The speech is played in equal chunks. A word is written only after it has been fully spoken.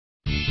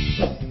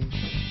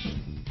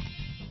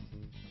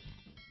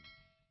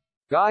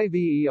Guy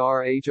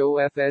Verhofstadt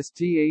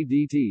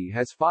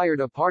has fired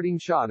a parting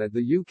shot at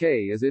the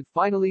UK as it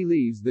finally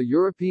leaves the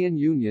European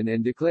Union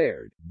and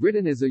declared,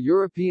 "Britain is a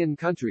European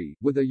country,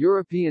 with a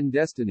European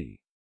destiny."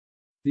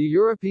 The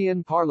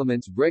European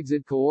Parliament's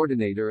Brexit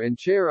coordinator and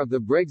chair of the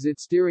Brexit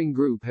steering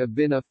group have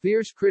been a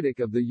fierce critic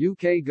of the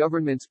UK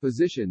government's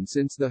position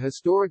since the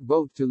historic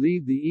vote to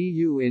leave the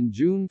EU in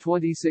June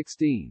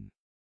 2016.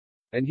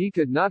 And he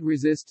could not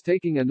resist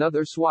taking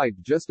another swipe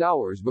just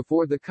hours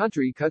before the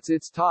country cuts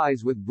its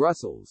ties with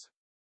Brussels.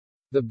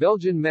 The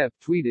Belgian MEP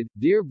tweeted,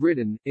 "Dear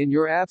Britain, in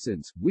your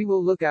absence, we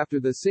will look after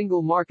the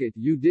single market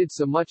you did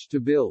so much to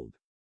build.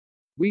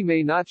 We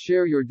may not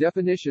share your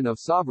definition of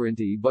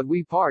sovereignty, but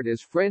we part as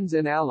friends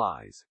and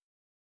allies."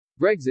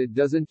 Brexit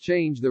doesn't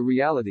change the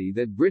reality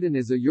that Britain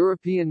is a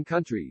European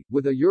country,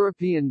 with a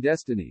European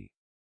destiny.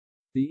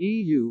 The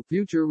EU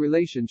Future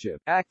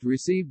Relationship Act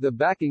received the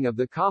backing of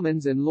the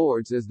Commons and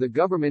Lords as the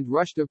government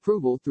rushed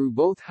approval through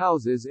both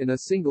houses in a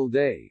single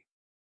day.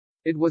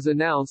 It was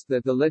announced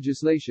that the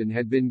legislation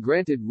had been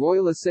granted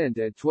royal assent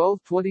at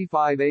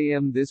 12:25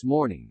 a.m. this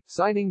morning,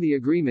 signing the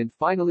agreement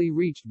finally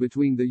reached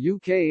between the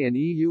UK and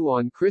EU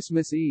on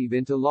Christmas Eve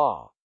into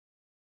law.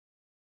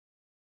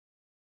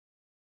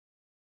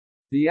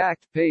 The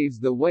act paves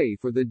the way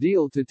for the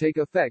deal to take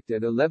effect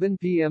at 11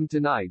 p.m.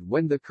 tonight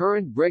when the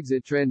current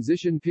Brexit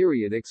transition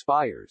period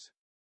expires.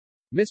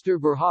 Mr.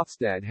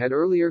 Verhofstadt had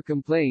earlier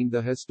complained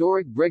the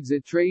historic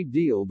Brexit trade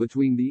deal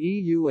between the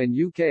EU and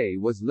UK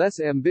was less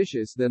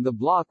ambitious than the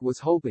bloc was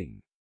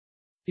hoping.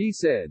 He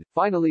said,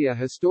 "Finally a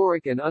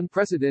historic and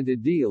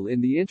unprecedented deal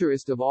in the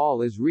interest of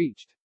all is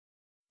reached.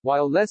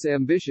 While less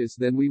ambitious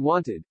than we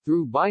wanted,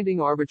 through binding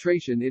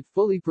arbitration it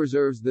fully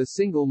preserves the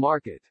single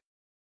market.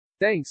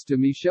 Thanks to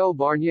Michel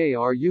Barnier,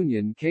 our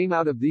union came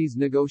out of these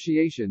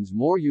negotiations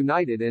more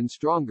united and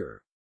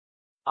stronger.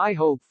 I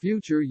hope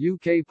future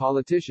UK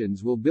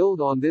politicians will build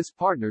on this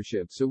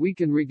partnership so we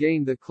can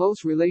regain the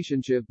close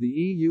relationship the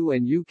EU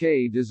and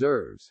UK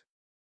deserves.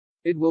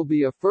 It will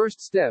be a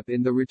first step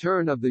in the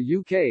return of the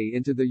UK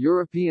into the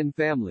European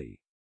family."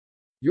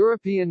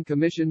 European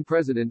Commission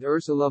President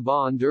Ursula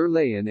von der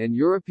Leyen and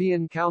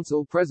European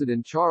Council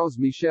President Charles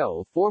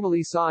Michel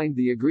formally signed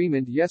the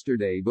agreement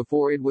yesterday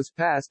before it was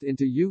passed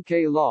into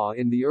UK law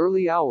in the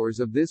early hours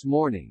of this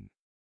morning.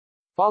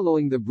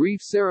 Following the brief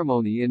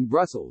ceremony in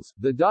Brussels,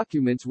 the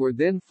documents were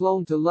then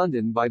flown to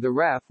London by the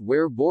RAF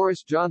where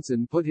Boris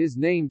Johnson put his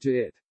name to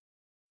it.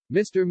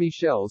 Mr.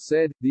 Michel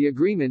said, "The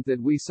agreement that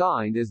we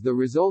signed is the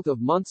result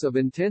of months of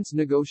intense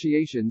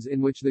negotiations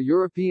in which the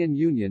European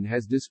Union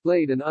has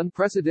displayed an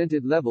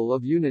unprecedented level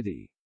of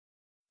unity.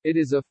 It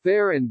is a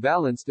fair and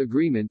balanced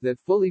agreement that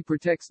fully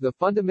protects the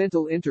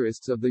fundamental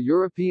interests of the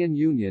European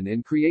Union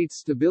and creates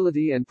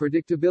stability and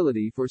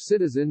predictability for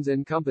citizens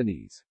and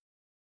companies."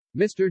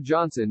 Mr.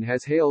 Johnson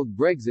has hailed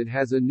Brexit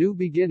as a new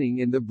beginning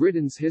in the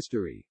Britain's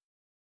history.